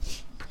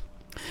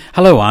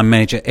Hello, I'm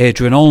Major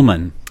Adrian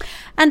Allman.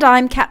 And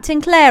I'm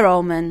Captain Claire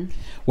Allman.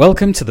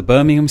 Welcome to the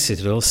Birmingham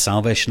Citadel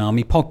Salvation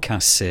Army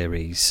podcast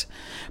series.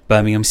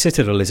 Birmingham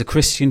Citadel is a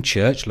Christian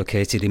church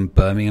located in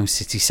Birmingham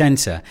city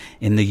centre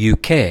in the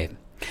UK.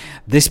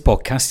 This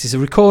podcast is a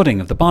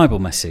recording of the Bible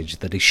message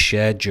that is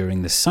shared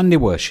during the Sunday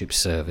worship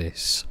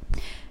service.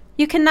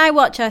 You can now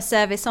watch our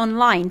service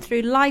online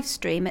through live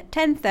stream at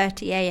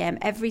 10:30am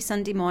every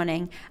Sunday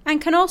morning,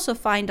 and can also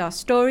find our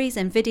stories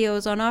and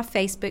videos on our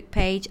Facebook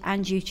page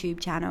and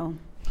YouTube channel.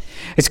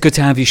 It's good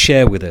to have you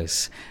share with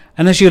us,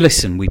 and as you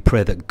listen, we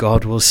pray that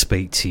God will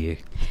speak to you.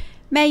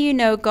 May you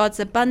know God's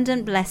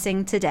abundant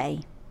blessing today.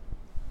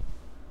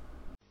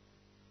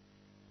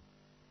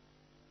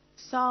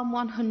 Psalm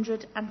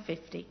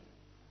 150.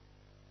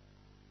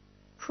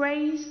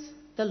 Praise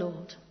the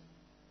Lord.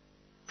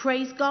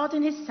 Praise God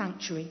in his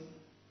sanctuary.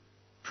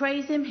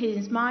 Praise him in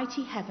his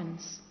mighty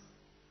heavens.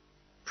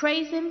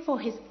 Praise him for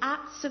his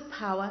acts of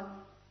power.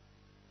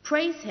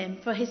 Praise him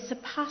for his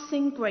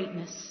surpassing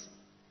greatness.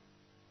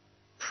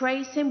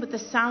 Praise him with the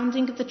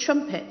sounding of the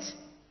trumpet.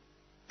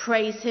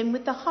 Praise him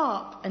with the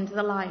harp and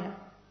the lyre.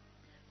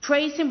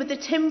 Praise him with the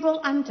timbrel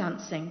and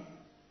dancing.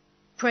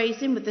 Praise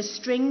him with the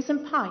strings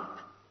and pipe.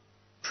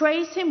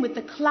 Praise him with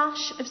the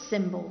clash of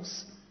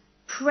cymbals.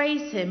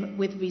 Praise him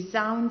with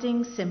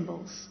resounding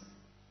cymbals.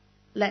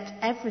 Let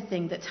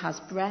everything that has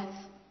breath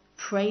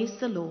praise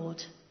the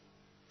Lord.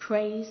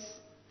 Praise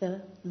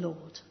the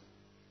Lord.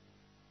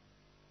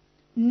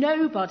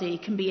 Nobody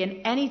can be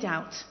in any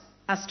doubt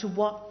as to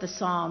what the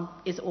psalm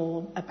is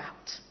all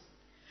about.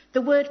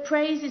 The word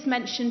praise is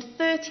mentioned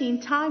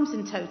 13 times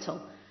in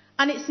total,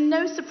 and it's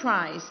no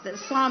surprise that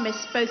the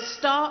psalmist both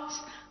starts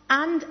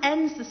and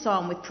ends the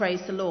psalm with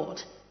praise the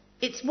Lord.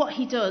 It's what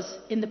he does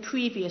in the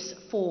previous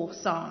 4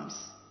 psalms.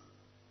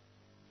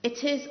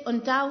 It is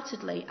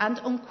undoubtedly and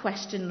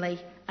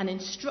unquestionably an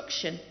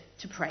instruction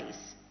to praise.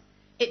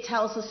 It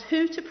tells us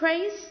who to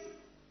praise,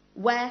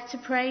 where to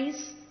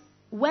praise,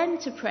 when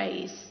to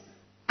praise,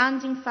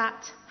 and in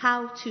fact,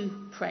 how to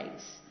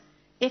praise.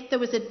 If there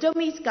was a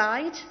dummy's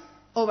guide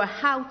or a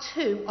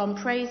how-to on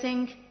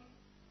praising,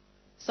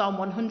 Psalm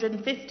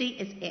 150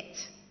 is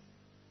it.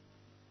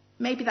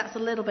 Maybe that's a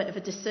little bit of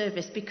a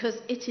disservice because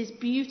it is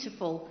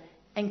beautiful,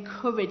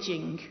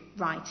 encouraging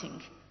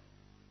writing.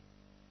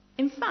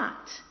 In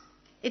fact,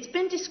 it's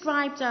been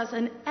described as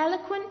an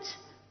eloquent,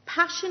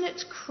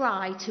 passionate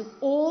cry to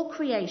all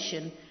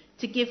creation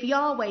to give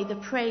Yahweh the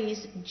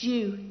praise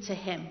due to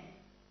him.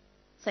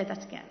 Say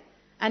that again.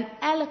 An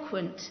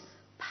eloquent,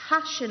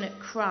 passionate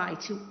cry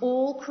to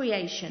all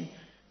creation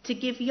to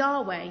give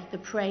Yahweh the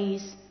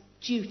praise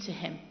due to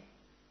him.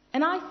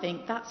 And I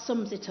think that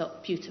sums it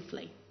up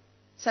beautifully.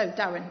 So,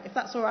 Darren, if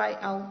that's all right,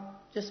 I'll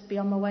just be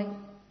on my way.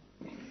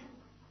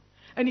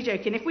 Only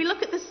joking. If we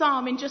look at the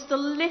psalm in just a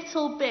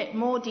little bit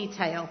more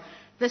detail,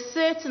 there's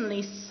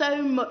certainly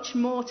so much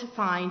more to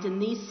find in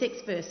these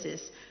 6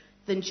 verses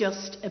than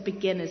just a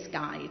beginner's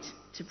guide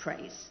to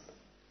praise.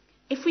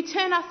 If we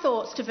turn our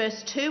thoughts to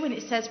verse 2, and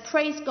it says,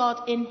 praise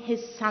God in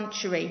his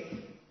sanctuary.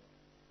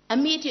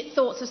 Immediate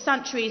thoughts of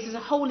sanctuaries as a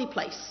holy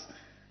place.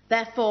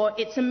 Therefore,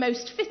 it's a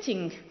most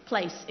fitting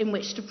place in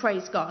which to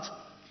praise God.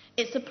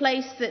 It's a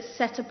place that's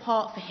set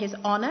apart for his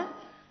honour,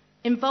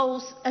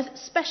 involves a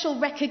special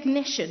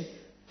recognition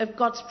of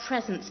God's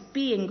presence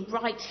being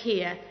right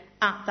here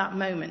at that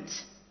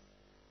moment.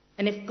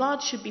 And if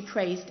God should be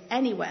praised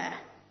anywhere,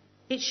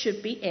 it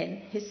should be in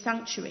his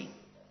sanctuary.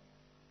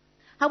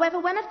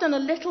 However, when I've done a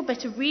little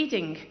bit of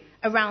reading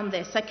around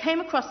this, I came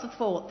across the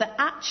thought that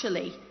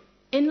actually,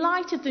 in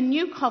light of the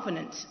New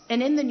Covenant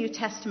and in the New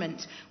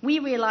Testament, we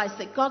realise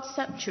that God's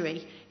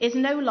sanctuary is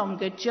no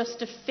longer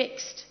just a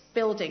fixed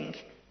building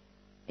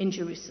in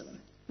Jerusalem.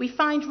 We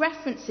find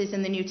references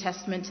in the New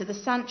Testament to the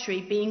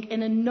sanctuary being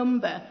in a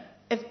number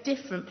of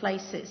different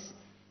places.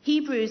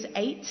 Hebrews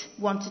 8,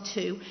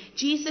 1-2,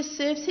 Jesus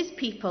serves his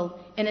people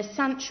in a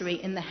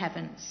sanctuary in the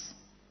heavens.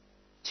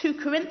 2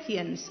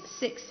 Corinthians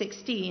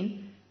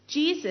 6:16,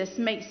 Jesus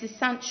makes his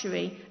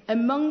sanctuary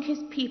among his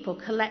people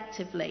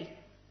collectively.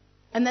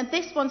 And then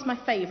this one's my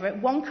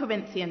favourite, 1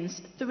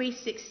 Corinthians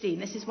 3:16.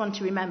 This is one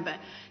to remember.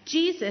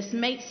 Jesus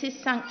makes his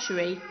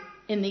sanctuary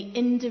in the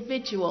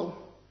individual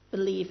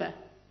believer.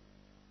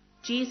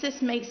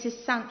 Jesus makes his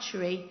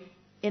sanctuary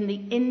in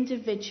the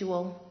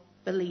individual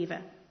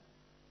believer.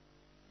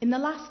 In the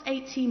last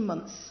 18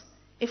 months,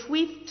 if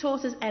we've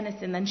taught us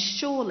anything, then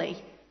surely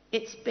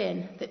it's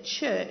been that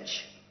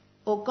church,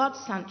 or God's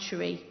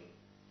sanctuary,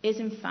 is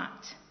in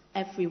fact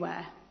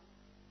everywhere.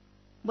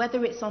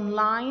 Whether it's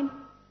online,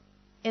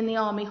 in the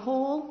army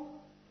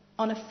hall,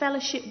 on a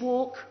fellowship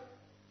walk,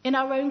 in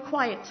our own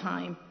quiet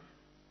time,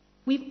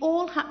 we've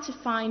all had to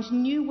find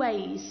new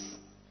ways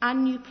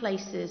and new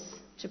places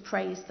to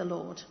praise the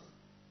Lord.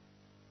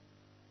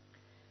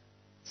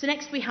 So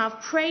next we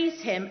have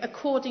praise him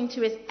according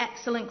to his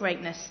excellent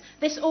greatness.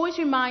 This always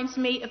reminds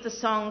me of the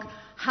song,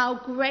 How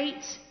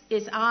Great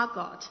is Our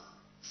God.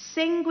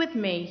 Sing with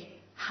me,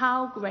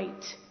 how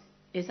great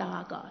is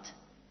our God.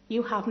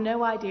 You have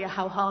no idea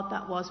how hard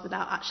that was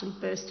without actually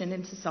bursting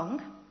into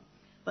song.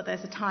 but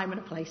there's a time and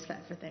a place for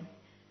everything.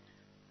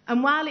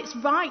 And while it's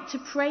right to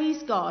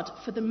praise God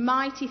for the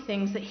mighty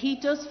things that he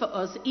does for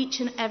us each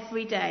and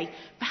every day,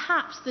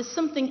 perhaps there's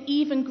something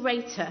even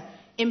greater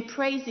in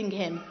praising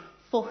him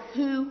for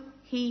who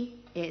he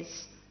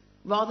is,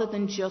 rather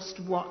than just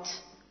what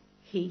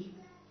he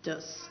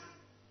does.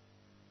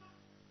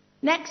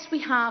 Next, we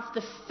have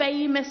the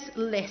famous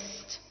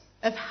list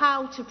of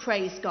how to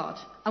praise God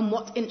and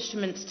what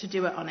instruments to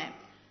do it on it.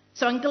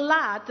 So I'm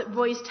glad that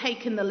Roy's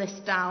taken the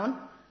list down.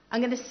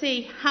 I'm going to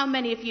see how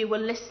many of you were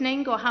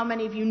listening or how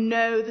many of you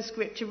know the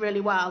scripture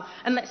really well.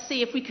 And let's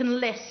see if we can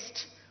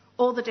list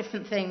all the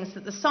different things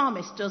that the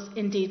psalmist does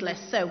indeed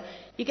list. So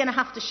you're going to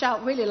have to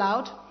shout really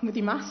loud with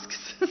your masks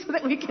so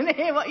that we can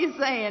hear what you're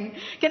saying.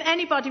 Can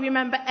anybody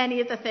remember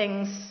any of the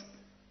things?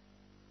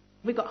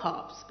 We've got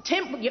harps.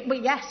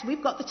 Yes,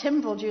 we've got the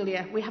timbrel,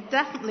 Julia. We have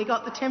definitely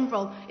got the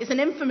timbrel. It's an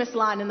infamous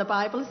line in the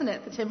Bible, isn't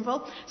it, the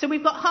timbrel? So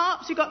we've got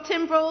harps, we've got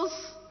timbrels.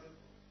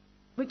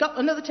 We've got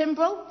another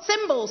timbrel.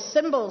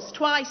 Cymbals.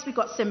 Twice we've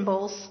got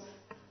cymbals.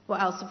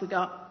 What else have we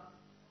got?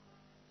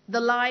 The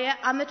lyre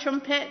and the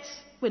trumpet.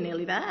 We're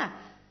nearly there.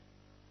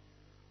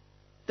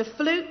 The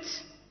flute.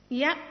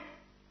 Yep.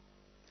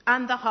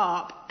 And the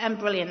harp. And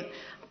brilliant.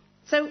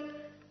 So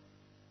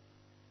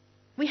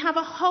we have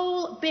a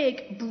whole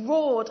big,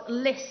 broad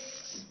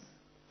list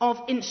of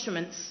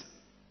instruments.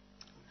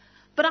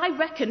 But I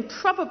reckon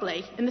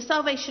probably in the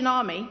Salvation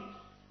Army,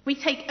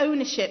 we take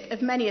ownership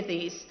of many of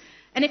these.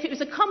 And if it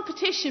was a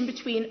competition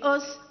between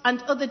us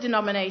and other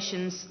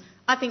denominations,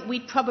 I think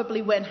we'd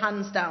probably win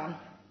hands down.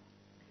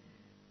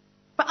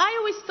 But I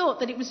always thought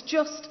that it was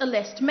just a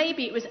list.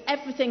 Maybe it was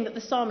everything that the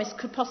psalmist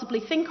could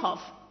possibly think of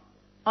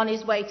on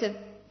his way to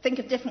think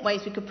of different ways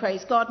we could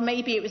praise God.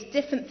 Maybe it was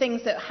different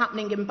things that were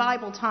happening in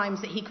Bible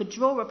times that he could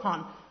draw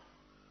upon.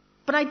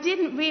 But I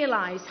didn't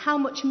realise how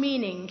much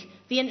meaning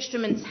the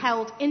instruments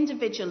held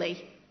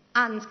individually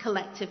and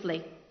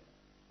collectively.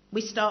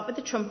 We start with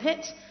the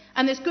trumpet,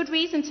 and there's good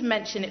reason to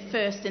mention it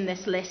first in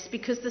this list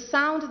because the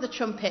sound of the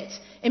trumpet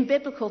in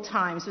biblical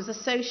times was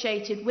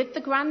associated with the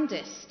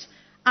grandest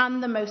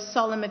and the most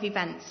solemn of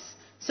events,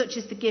 such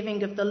as the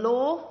giving of the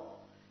law,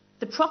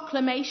 the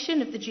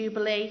proclamation of the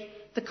Jubilee,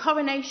 the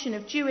coronation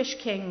of Jewish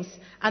kings,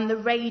 and the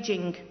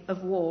raging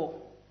of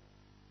war.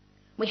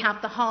 We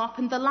have the harp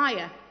and the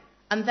lyre,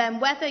 and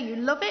then whether you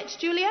love it,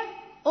 Julia,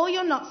 or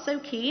you're not so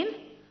keen,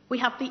 we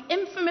have the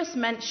infamous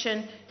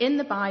mention in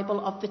the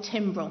Bible of the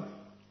timbrel.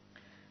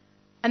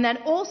 And then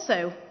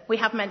also we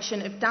have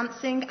mention of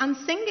dancing and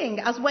singing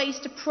as ways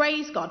to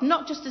praise God,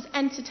 not just as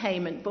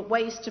entertainment, but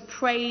ways to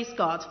praise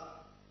God.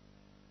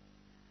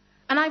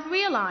 And I've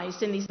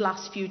realised in these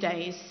last few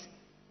days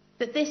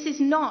that this is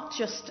not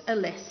just a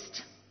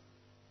list,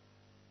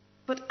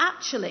 but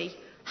actually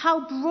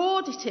how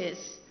broad it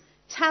is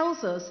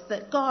tells us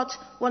that God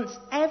wants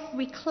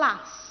every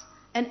class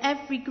and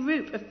every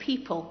group of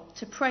people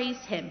to praise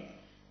him.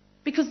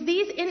 Because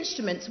these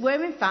instruments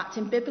were in fact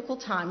in biblical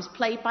times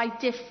played by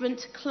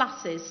different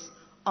classes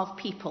of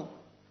people.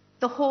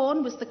 The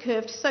horn was the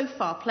curved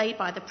shofar played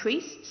by the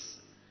priests,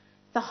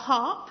 the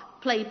harp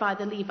played by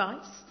the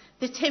Levites,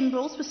 the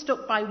timbrels were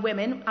struck by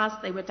women as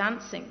they were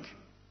dancing.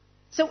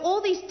 So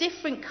all these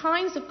different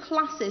kinds of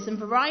classes and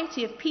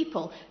variety of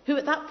people who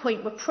at that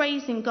point were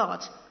praising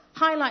God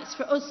highlights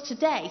for us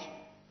today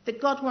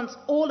that God wants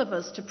all of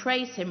us to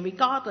praise him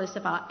regardless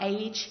of our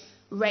age,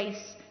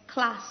 race,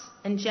 class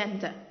and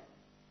gender.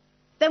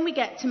 Then we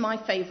get to my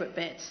favourite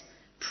bit.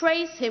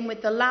 Praise him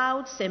with the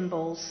loud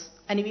cymbals.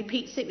 And he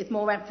repeats it with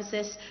more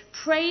emphasis.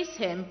 Praise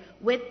him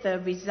with the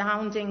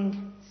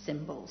resounding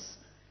cymbals.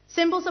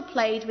 Cymbals are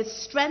played with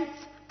strength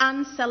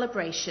and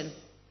celebration.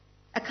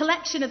 A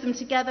collection of them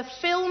together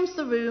fills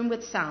the room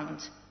with sound.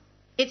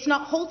 It's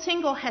not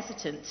halting or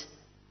hesitant.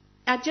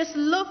 I just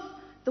love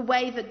the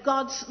way that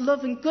God's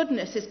love and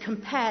goodness is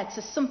compared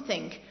to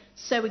something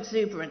so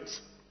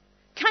exuberant.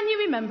 Can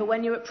you remember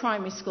when you were at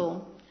primary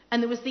school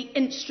and there was the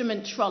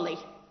instrument trolley?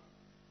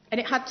 And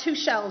it had two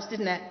shelves,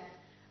 didn't it?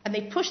 And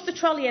they pushed the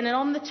trolley in, and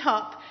on the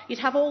top you'd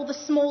have all the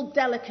small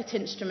delicate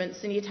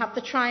instruments, and you'd have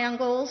the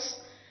triangles,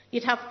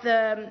 you'd have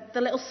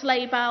the little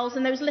sleigh bells,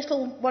 and those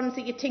little ones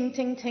that you ting,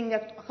 ting, ting, I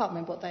can't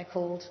remember what they're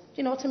called. Do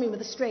you know what I mean,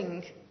 with a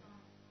string?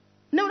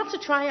 No, not a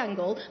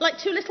triangle, like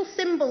two little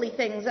cymbal-y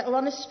things that are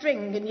on a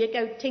string, and you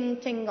go ting,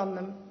 ting on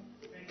them.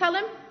 Tell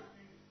them?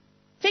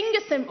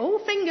 Finger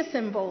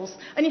cymbals.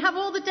 And you have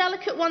all the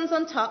delicate ones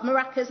on top,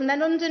 maracas, and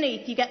then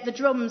underneath you get the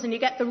drums and you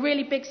get the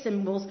really big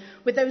cymbals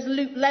with those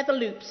leather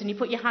loops, and you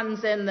put your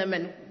hands in them,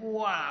 and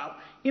wow.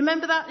 You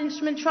remember that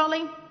instrument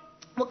trolley?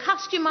 Well,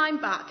 cast your mind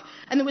back,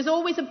 and there was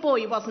always a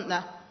boy, wasn't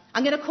there?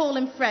 I'm going to call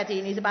him Freddie,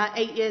 and he's about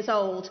 8 years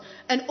old,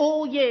 and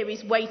all year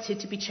he's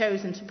waited to be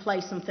chosen to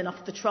play something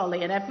off the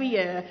trolley, and every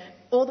year,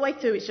 all the way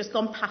through, it's just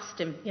gone past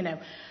him, you know.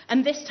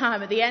 And this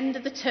time, at the end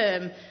of the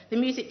term, the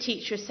music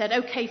teacher said,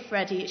 OK,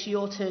 Freddie, it's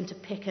your turn to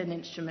pick an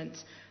instrument.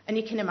 And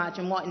you can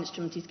imagine what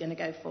instrument he's going to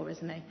go for,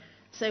 isn't he?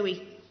 So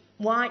he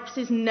wipes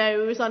his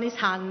nose on his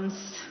hands,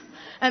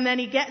 And then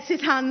he gets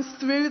his hands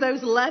through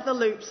those leather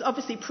loops,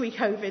 obviously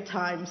pre-COVID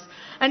times,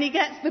 and he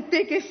gets the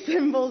biggest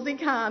cymbals he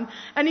can,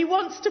 and he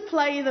wants to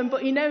play them,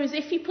 but he knows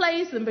if he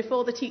plays them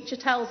before the teacher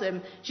tells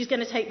him, she's going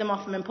to take them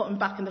off him and put them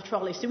back in the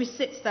trolley. So he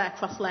sits there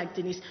cross-legged,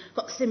 and he's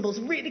got the cymbals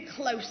really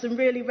close and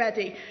really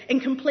ready, in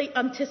complete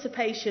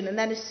anticipation. And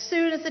then as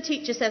soon as the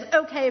teacher says,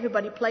 okay,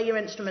 everybody, play your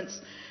instruments,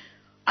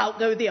 out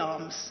go the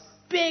arms.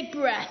 Big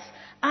breath.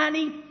 And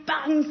he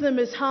bangs them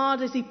as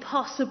hard as he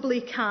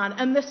possibly can.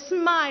 And the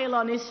smile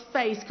on his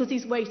face, because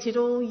he's waited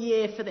all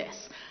year for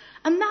this.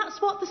 And that's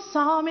what the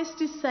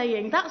psalmist is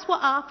saying. That's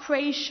what our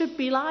praise should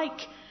be like.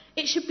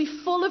 It should be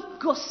full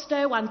of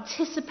gusto,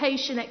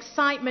 anticipation,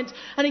 excitement,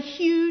 and a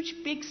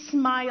huge big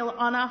smile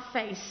on our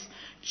face.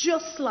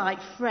 Just like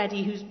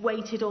Freddie, who's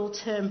waited all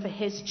term for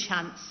his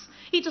chance.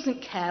 He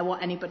doesn't care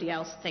what anybody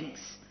else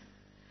thinks.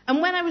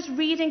 And when I was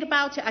reading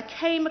about it, I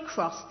came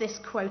across this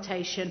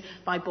quotation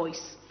by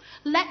Boyce.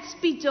 Let's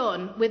be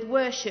done with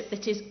worship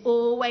that is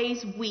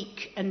always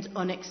weak and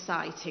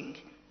unexciting.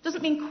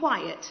 Doesn't mean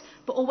quiet,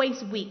 but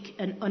always weak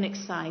and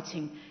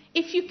unexciting.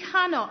 If you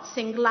cannot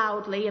sing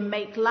loudly and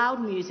make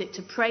loud music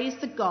to praise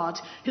the God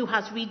who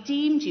has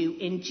redeemed you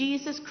in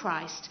Jesus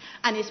Christ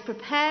and is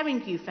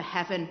preparing you for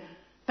heaven,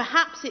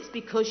 perhaps it's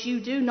because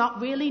you do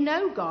not really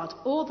know God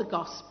or the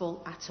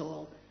gospel at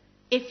all.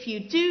 If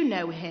you do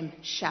know him,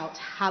 shout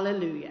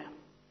hallelujah.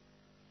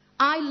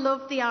 I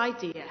love the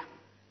idea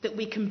that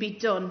we can be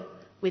done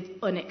with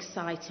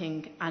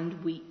unexciting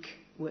and weak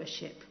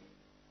worship.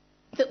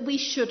 That we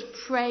should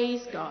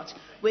praise God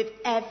with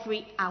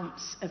every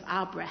ounce of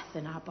our breath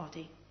in our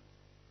body.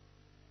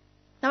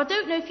 Now, I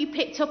don't know if you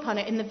picked up on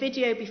it in the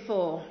video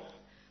before,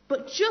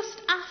 but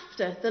just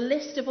after the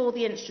list of all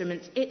the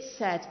instruments, it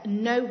said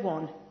no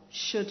one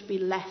should be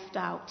left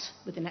out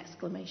with an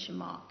exclamation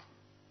mark.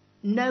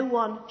 No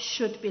one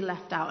should be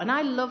left out. And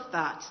I love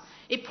that.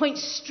 It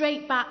points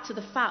straight back to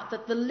the fact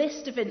that the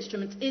list of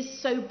instruments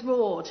is so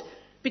broad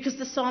because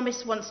the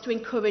psalmist wants to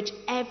encourage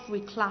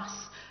every class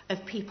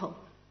of people.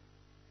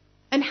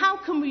 And how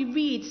can we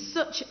read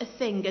such a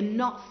thing and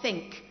not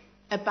think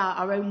about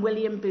our own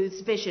William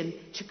Booth's vision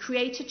to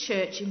create a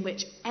church in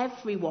which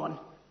everyone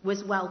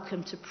was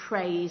welcome to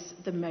praise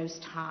the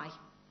Most High?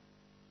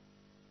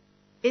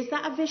 Is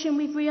that a vision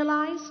we've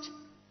realised?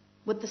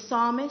 Would the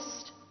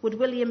psalmist, would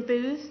William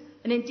Booth,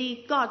 and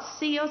indeed God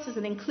see us as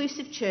an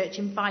inclusive church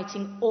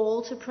inviting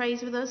all to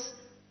praise with us?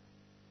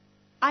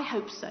 I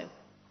hope so.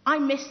 I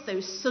miss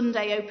those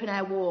Sunday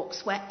open-air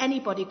walks where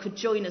anybody could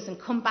join us and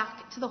come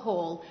back to the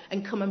hall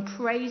and come and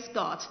praise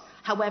God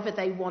however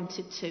they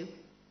wanted to.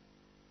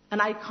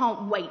 And I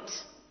can't wait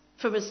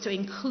for us to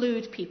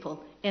include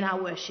people in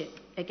our worship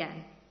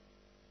again.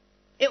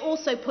 It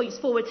also points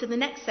forward to the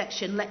next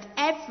section, let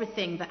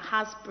everything that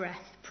has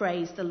breath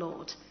praise the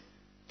Lord.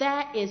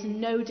 There is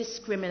no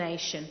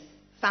discrimination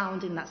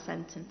found in that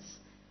sentence.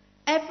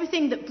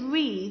 Everything that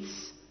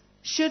breathes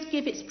should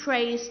give its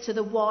praise to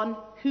the one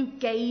who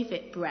gave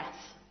it breath.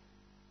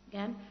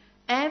 Again,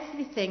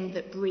 everything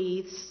that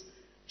breathes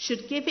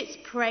should give its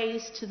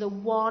praise to the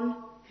one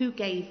who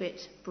gave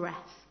it breath.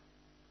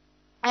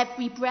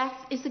 Every breath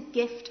is a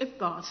gift of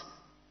God,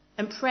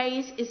 and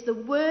praise is the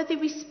worthy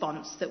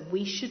response that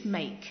we should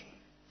make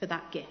for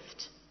that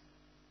gift.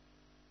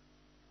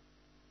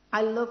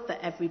 I love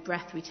that every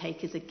breath we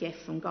take is a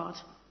gift from God.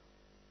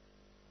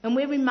 And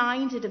we're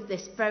reminded of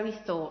this very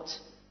thought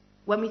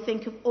when we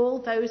think of all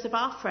those of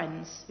our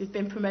friends who've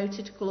been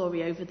promoted to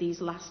glory over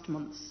these last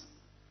months.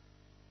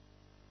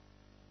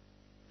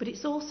 But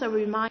it's also a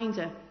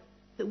reminder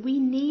that we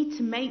need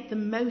to make the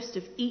most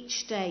of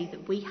each day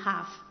that we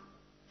have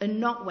and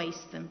not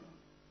waste them.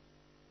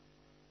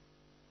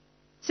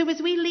 So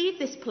as we leave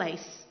this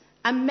place,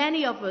 and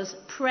many of us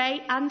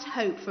pray and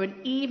hope for an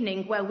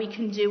evening where we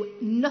can do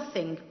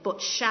nothing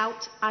but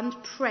shout and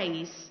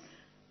praise,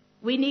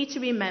 we need to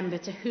remember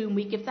to whom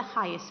we give the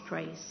highest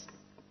praise.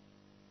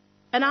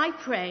 And I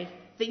pray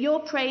that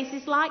your praise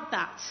is like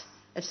that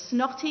of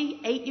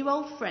snotty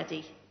 8-year-old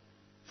Freddie,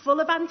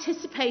 full of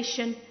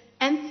anticipation,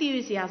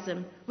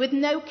 enthusiasm, with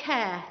no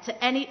care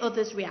to any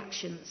other's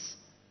reactions.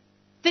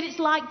 That it's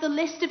like the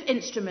list of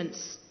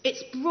instruments.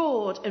 It's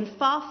broad and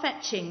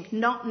far-fetching,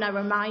 not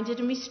narrow-minded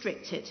and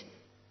restricted.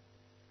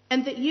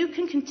 And that you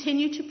can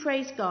continue to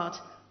praise God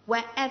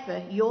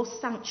wherever your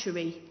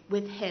sanctuary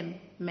with him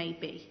may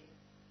be.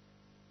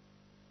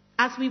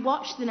 As we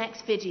watch the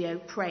next video,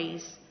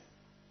 Praise,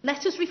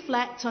 let us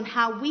reflect on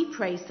how we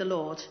praise the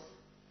Lord,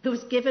 who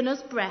has given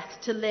us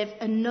breath to live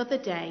another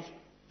day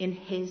in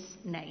his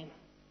name.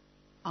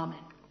 Amen.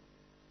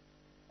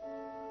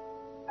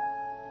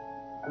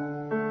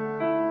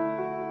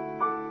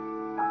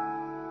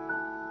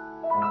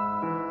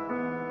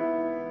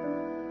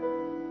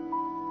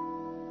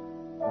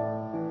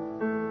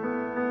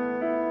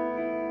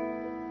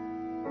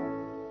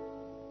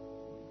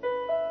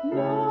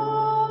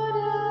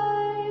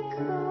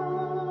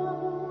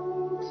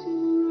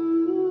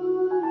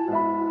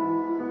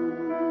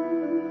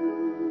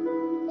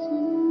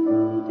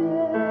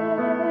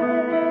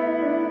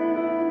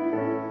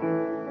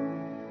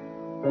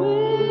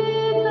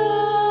 With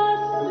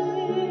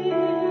the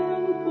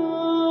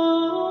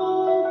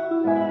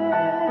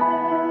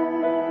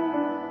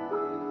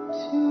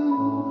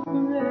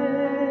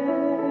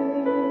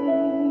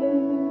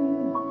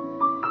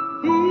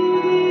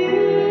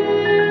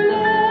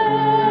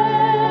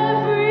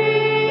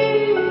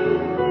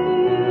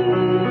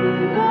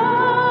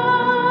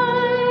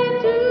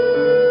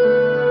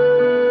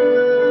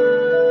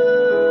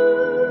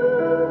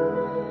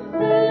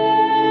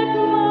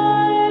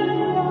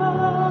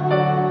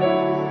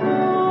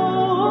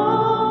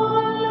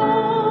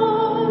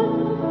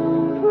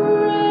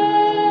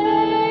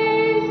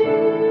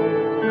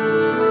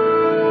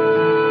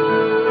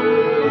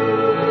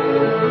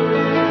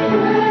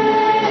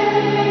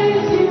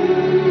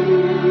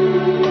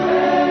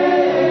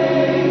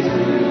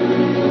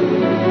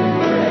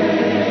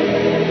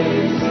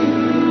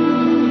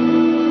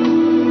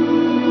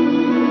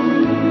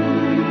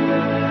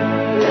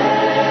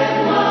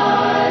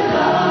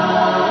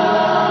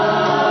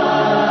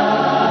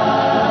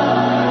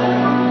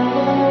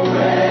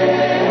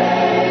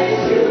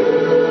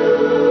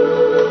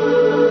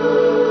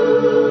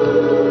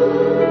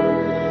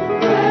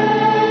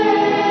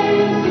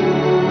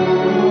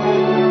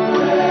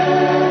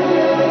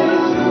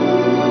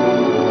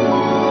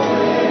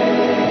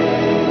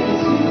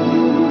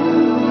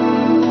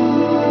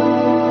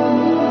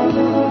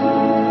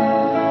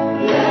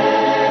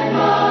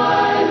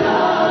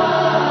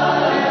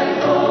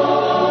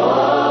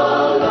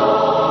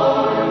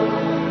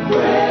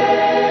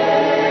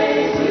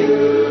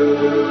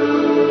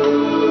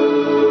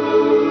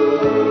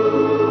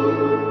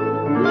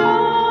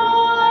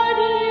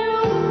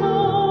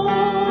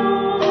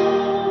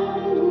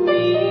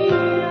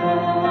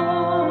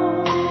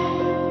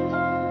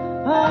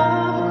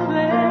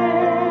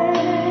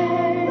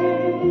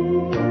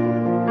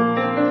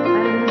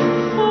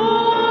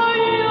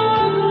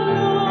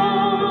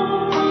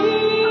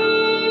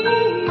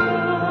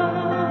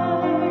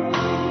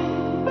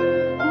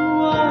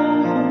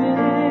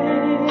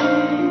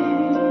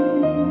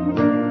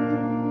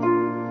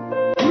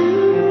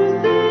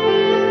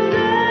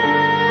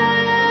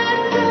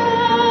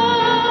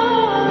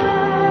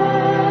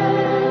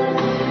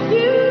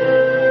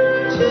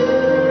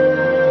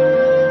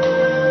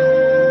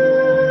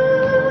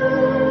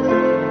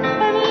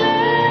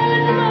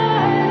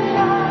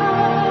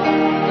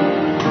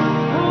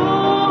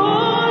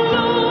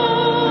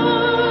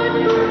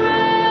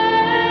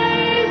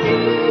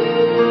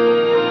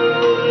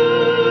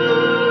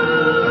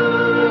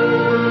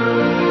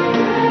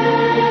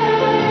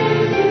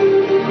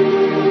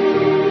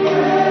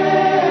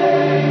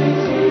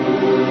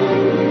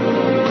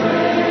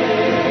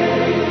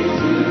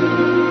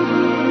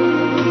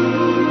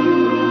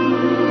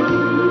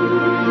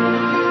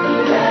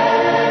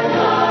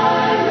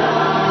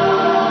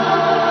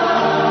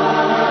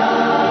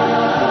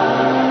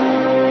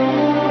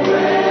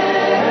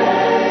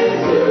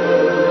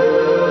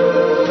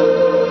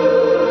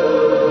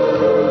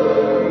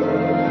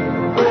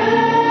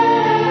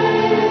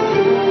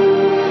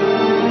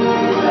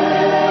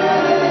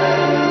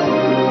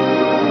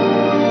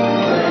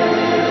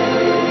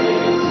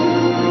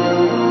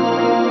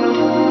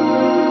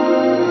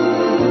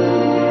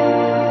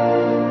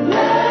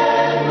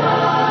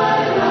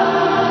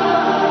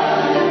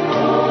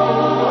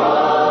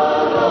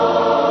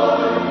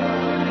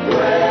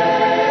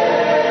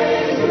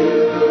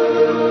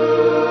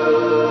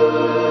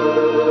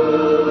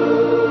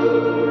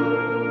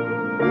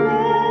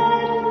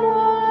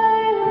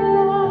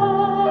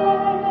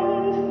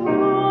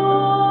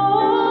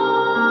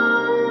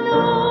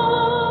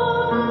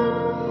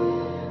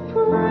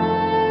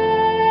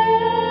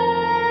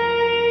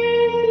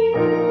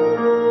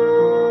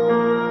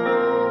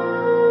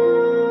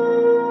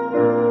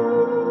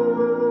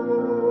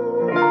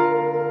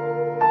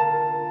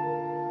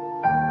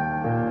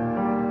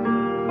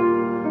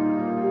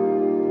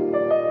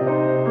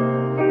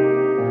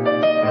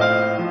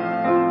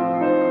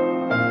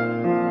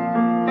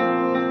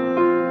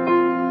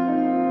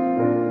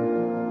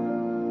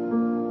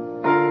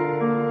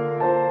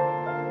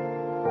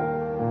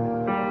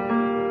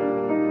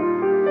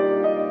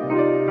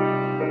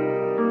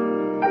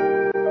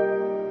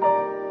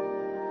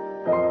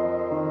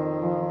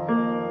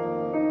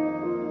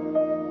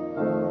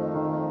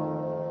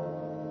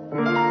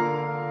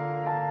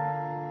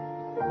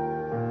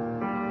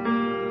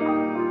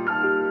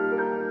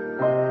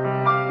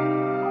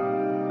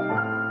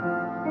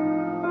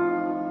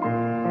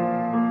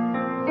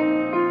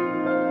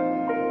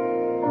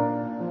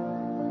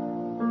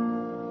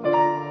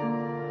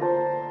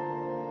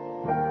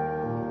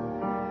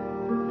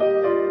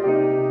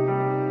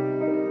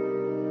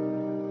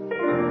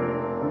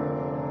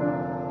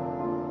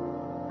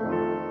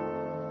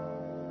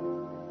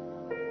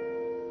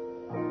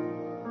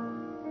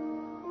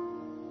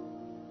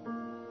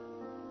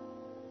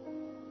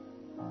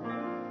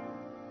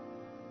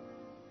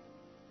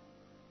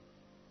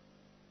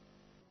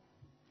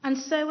And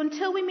so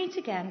until we meet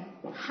again,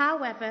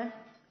 however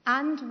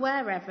and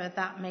wherever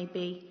that may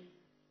be,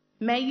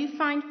 may you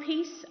find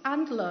peace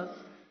and love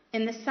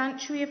in the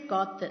sanctuary of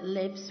God that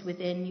lives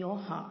within your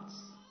hearts.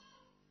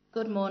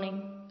 Good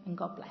morning and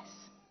God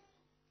bless.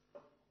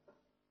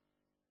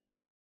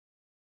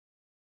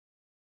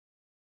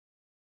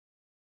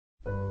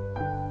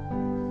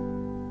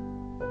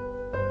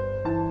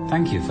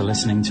 Thank you for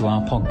listening to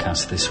our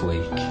podcast this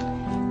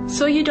week.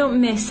 So you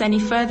don't miss any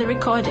further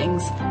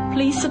recordings,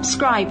 please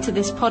subscribe to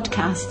this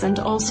podcast and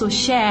also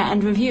share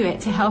and review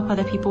it to help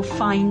other people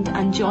find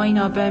and join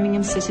our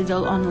Birmingham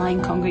Citadel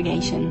online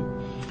congregation.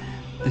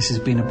 This has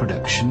been a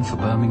production for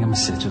Birmingham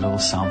Citadel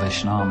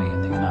Salvation Army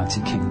in the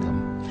United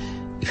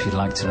Kingdom. If you'd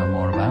like to know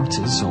more about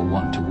us or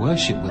want to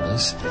worship with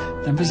us,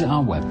 then visit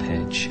our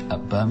webpage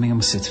at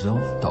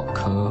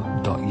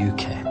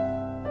birminghamcitadel.co.uk.